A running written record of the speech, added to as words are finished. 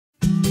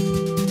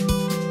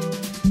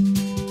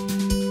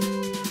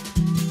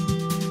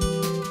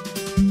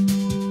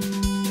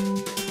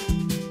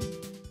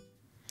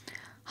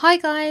Hi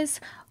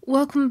guys,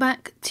 welcome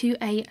back to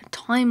a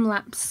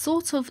time-lapse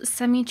sort of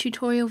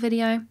semi-tutorial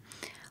video.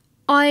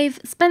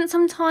 I've spent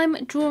some time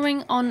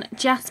drawing on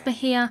Jasper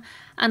here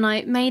and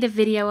I made a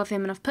video of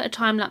him and I've put a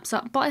time-lapse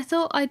up, but I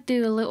thought I'd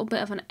do a little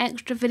bit of an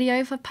extra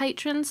video for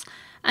patrons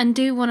and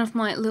do one of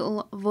my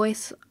little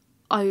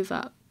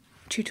voice-over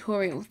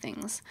tutorial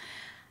things.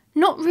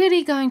 Not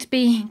really going to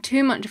be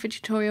too much of a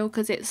tutorial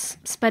because it's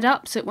sped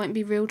up, so it won't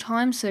be real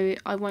time, so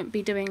I won't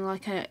be doing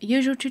like a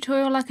usual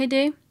tutorial like I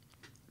do.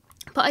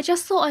 But I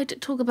just thought I'd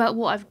talk about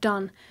what I've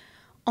done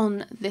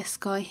on this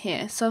guy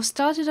here. So I've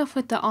started off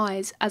with the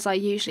eyes, as I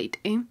usually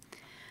do.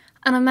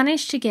 And I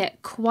managed to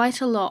get quite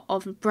a lot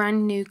of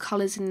brand new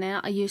colours in there.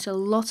 I used a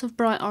lot of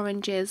bright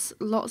oranges,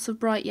 lots of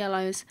bright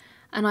yellows,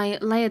 and I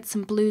layered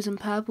some blues and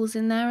purples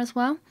in there as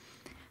well.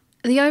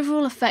 The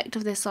overall effect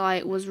of this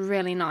eye was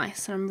really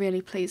nice, and I'm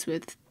really pleased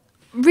with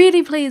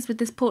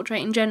this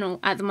portrait in general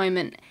at the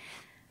moment.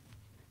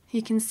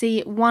 You can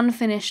see one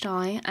finished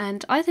eye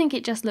and I think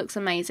it just looks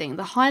amazing.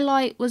 The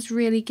highlight was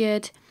really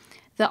good.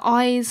 The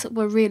eyes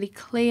were really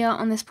clear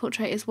on this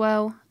portrait as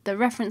well. The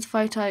reference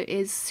photo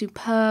is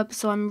superb,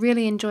 so I'm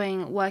really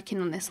enjoying working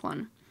on this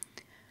one.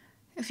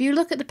 If you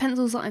look at the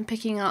pencils that I'm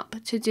picking up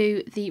to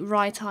do the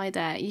right eye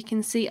there, you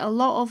can see a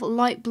lot of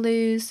light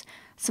blues,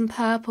 some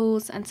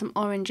purples and some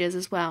oranges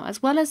as well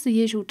as the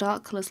usual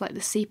dark colours like the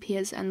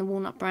sepias and the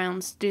walnut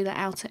browns to do the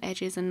outer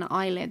edges and the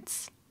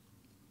eyelids.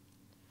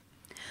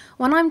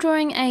 When I'm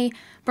drawing a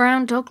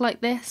brown dog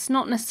like this,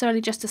 not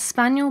necessarily just a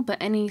Spaniel,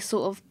 but any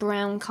sort of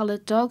brown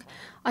coloured dog,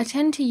 I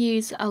tend to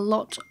use a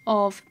lot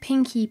of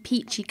pinky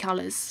peachy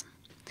colours.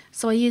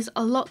 So I use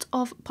a lot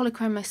of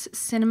polychromos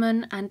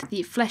cinnamon and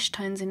the flesh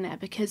tones in there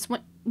because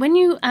when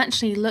you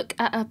actually look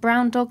at a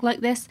brown dog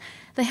like this,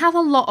 they have a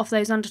lot of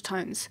those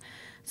undertones.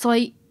 So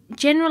I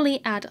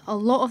generally add a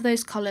lot of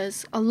those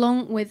colours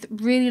along with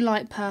really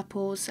light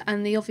purples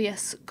and the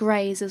obvious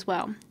greys as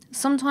well.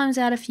 Sometimes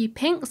I add a few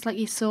pinks, like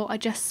you saw I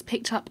just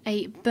picked up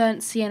a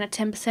burnt sienna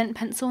 10%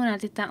 pencil and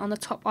added that on the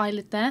top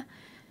eyelid there.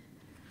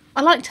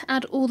 I like to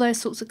add all those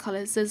sorts of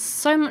colours. There's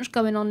so much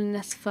going on in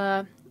this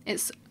fur,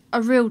 it's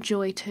a real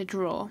joy to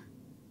draw.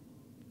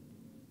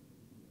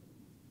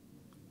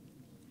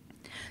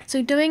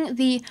 So doing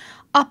the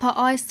upper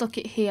eye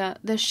socket here,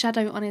 the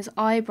shadow on his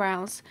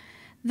eyebrows,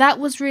 that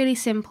was really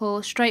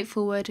simple,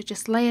 straightforward. I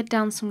just layered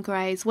down some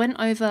greys, went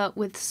over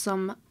with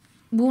some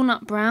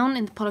walnut brown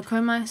in the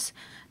polychromos,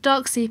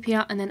 dark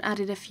sepia, and then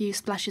added a few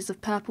splashes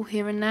of purple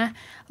here and there.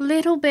 A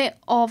little bit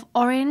of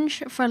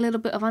orange for a little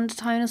bit of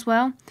undertone as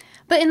well.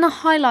 But in the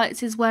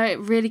highlights is where it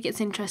really gets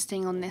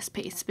interesting on this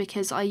piece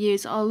because I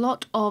use a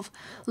lot of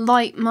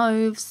light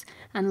mauves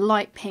and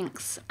light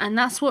pinks, and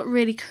that's what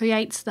really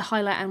creates the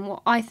highlight and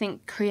what I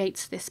think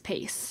creates this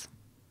piece.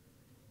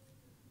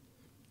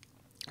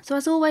 So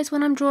as always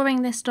when I'm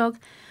drawing this dog,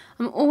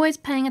 I'm always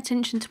paying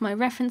attention to my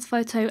reference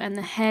photo and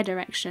the hair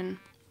direction.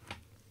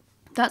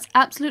 That's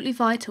absolutely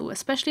vital,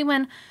 especially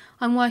when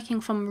I'm working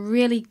from a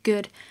really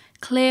good,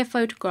 clear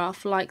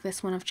photograph like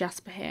this one of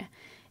Jasper here.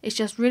 It's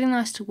just really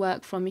nice to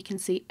work from. You can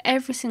see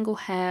every single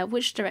hair,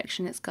 which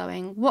direction it's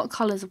going, what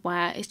colours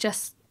where. It's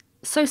just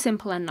so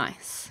simple and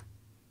nice.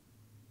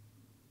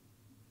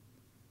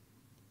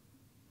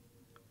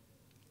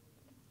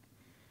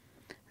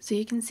 So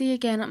you can see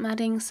again I'm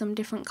adding some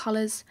different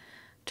colours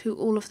to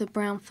all of the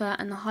brown fur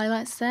and the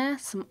highlights there,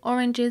 some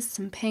oranges,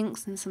 some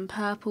pinks and some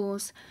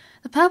purples.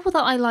 The purple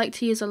that I like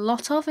to use a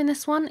lot of in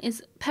this one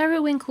is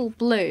Periwinkle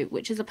Blue,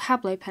 which is a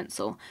Pablo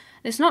pencil.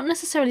 It's not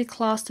necessarily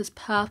classed as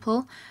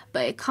purple,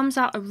 but it comes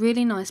out a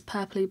really nice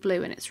purpley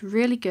blue and it's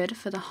really good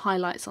for the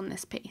highlights on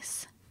this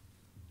piece.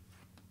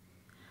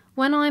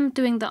 When I'm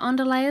doing the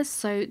underlayers,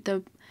 so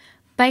the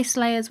base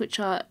layers, which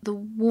are the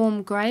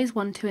warm greys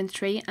 1, 2 and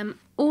 3, I'm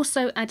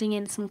also adding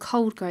in some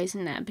cold greys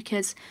in there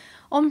because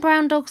on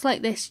brown dogs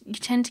like this you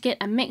tend to get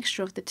a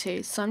mixture of the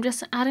two, so I'm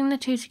just adding the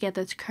two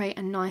together to create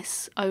a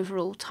nice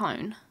overall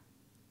tone.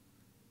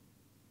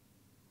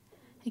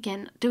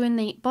 Again, doing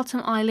the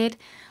bottom eyelid,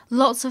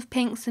 lots of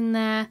pinks in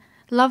there,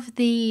 love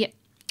the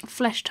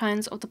flesh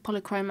tones of the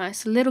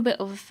polychromos, a little bit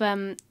of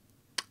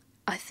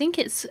I think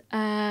it's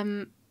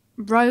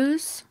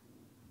rose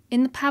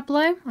in the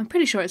Pablo. I'm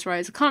pretty sure it's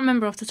rose, I can't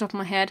remember off the top of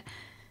my head,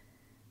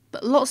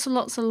 but lots and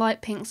lots of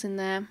light pinks in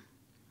there.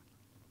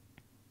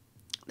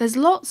 There's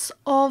lots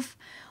of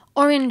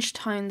orange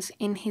tones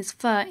in his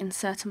fur in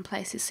certain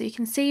places, so you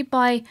can see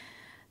by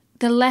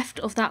the left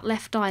of that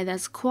left eye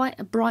there's quite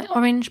a bright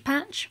orange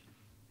patch,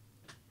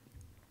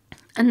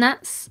 and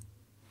that's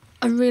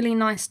a really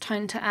nice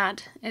tone to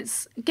add.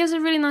 It gives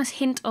a really nice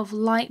hint of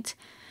light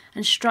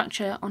and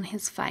structure on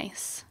his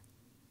face.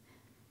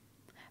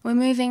 We're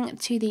moving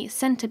to the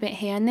centre bit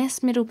here, and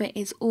this middle bit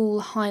is all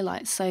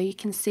highlights, so you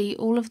can see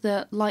all of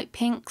the light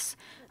pinks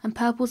and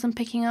purples I'm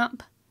picking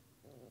up.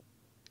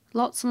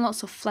 Lots and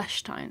lots of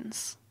flesh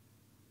tones.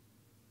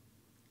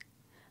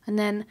 And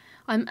then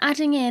I'm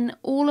adding in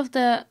all of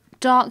the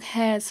dark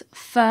hairs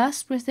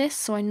first with this,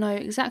 so I know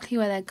exactly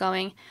where they're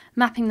going,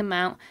 mapping them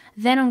out.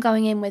 Then I'm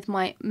going in with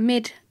my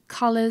mid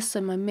colours, so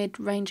my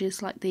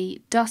mid-ranges like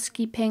the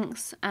dusky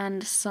pinks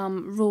and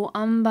some raw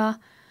umber,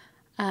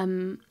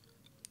 and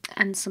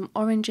some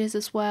oranges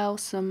as well,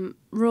 some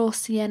raw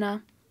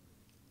sienna,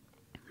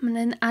 and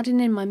then adding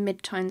in my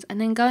mid-tones and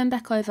then going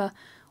back over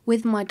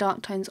with my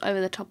dark tones over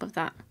the top of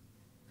that.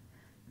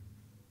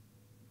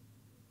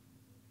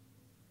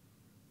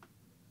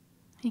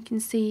 You can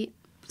see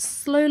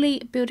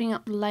slowly building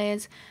up the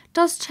layers.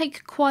 Does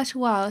take quite a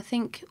while. I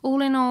think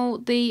all in all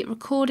the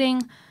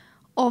recording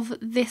of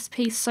this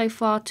piece so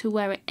far to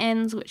where it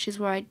ends, which is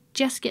where I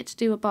just get to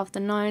do above the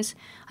nose,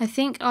 I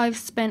think I've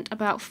spent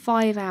about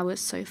 5 hours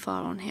so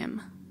far on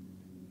him.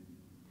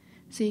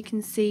 So you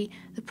can see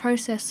the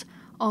process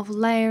of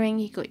layering.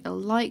 You got your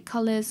light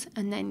colours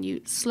and then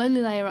you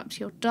slowly layer up to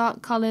your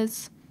dark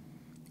colours.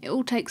 It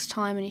all takes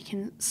time and you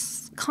can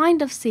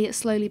kind of see it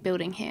slowly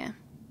building here.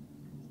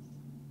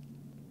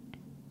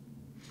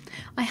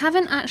 I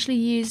haven't actually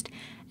used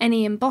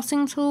any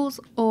embossing tools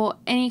or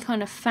any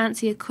kind of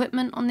fancy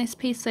equipment on this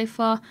piece so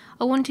far.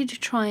 I wanted to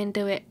try and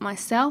do it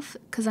myself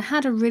because I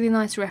had a really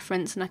nice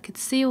reference and I could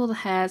see all the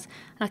hairs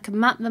and I could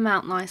map them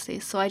out nicely.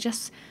 So I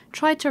just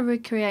tried to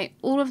recreate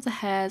all of the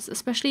hairs,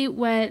 especially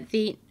where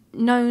the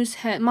nose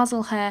hair,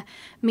 muzzle hair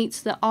meets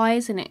the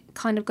eyes and it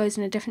kind of goes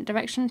in a different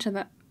direction to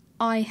the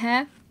eye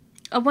hair.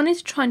 I wanted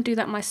to try and do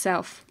that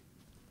myself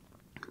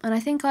and I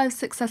think I've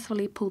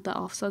successfully pulled that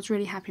off, so I was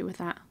really happy with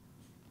that.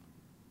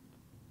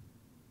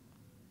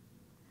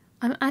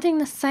 I'm adding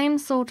the same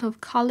sort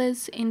of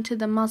colours into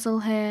the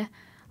muzzle here,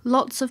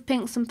 lots of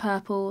pinks and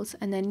purples,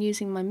 and then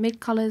using my mid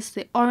colours,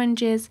 the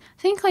oranges.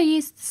 I think I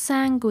used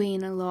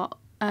Sanguine a lot,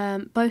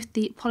 both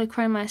the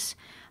Polychromos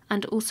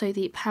and also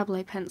the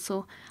Pablo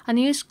pencil. And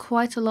I used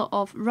quite a lot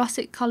of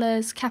russet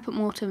colours, Caput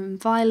Mortem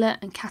Violet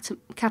and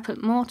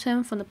Caput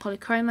Mortem from the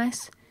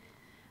Polychromos,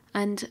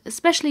 and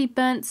especially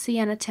Burnt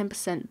Sienna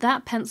 10%.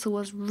 That pencil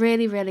was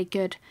really, really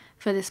good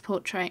for this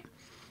portrait,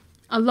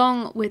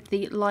 along with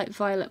the light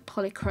violet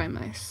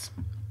Polychromos.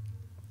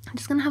 I'm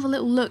just going to have a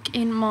little look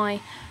in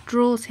my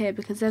drawers here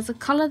because there's a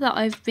colour that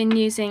I've been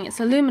using. It's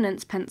a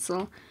luminance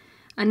pencil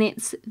and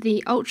it's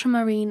the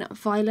Ultramarine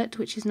Violet,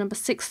 which is number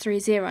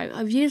 630.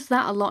 I've used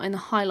that a lot in the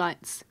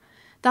highlights.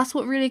 That's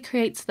what really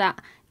creates that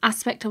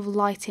aspect of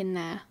light in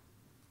there.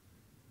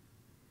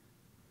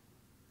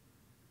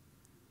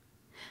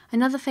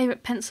 Another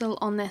favourite pencil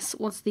on this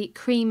was the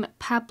Cream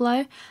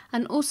Pablo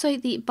and also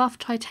the Buff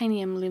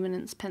Titanium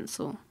Luminance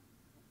pencil.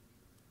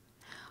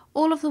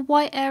 All of the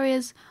white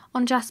areas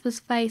on Jasper's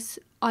face,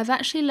 I've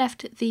actually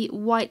left the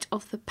white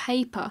of the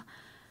paper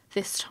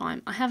this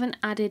time. I haven't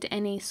added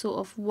any sort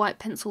of white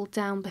pencil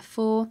down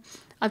before.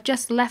 I've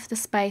just left the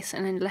space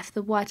and then left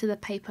the white of the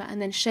paper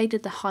and then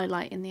shaded the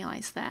highlight in the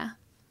eyes there.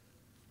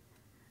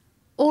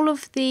 All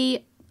of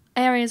the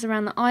areas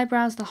around the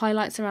eyebrows, the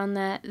highlights around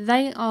there,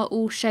 they are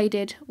all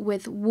shaded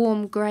with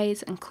warm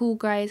greys and cool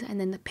greys, and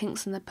then the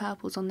pinks and the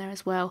purples on there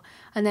as well,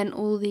 and then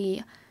all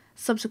the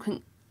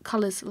subsequent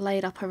colours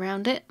laid up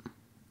around it.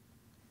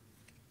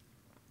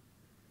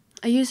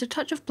 I used a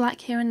touch of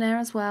black here and there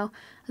as well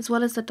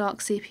as the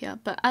dark sepia,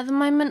 but at the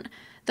moment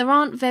there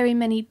aren't very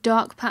many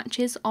dark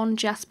patches on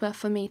Jasper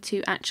for me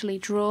to actually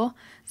draw,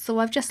 so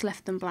I've just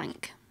left them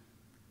blank.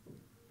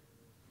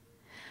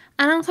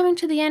 And I'm coming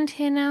to the end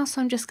here now,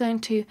 so I'm just going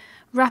to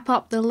wrap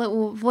up the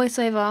little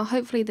voiceover.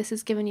 Hopefully this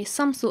has given you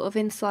some sort of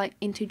insight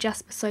into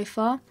Jasper so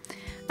far,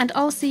 and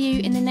I'll see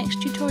you in the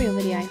next tutorial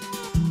video.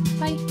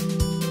 Bye!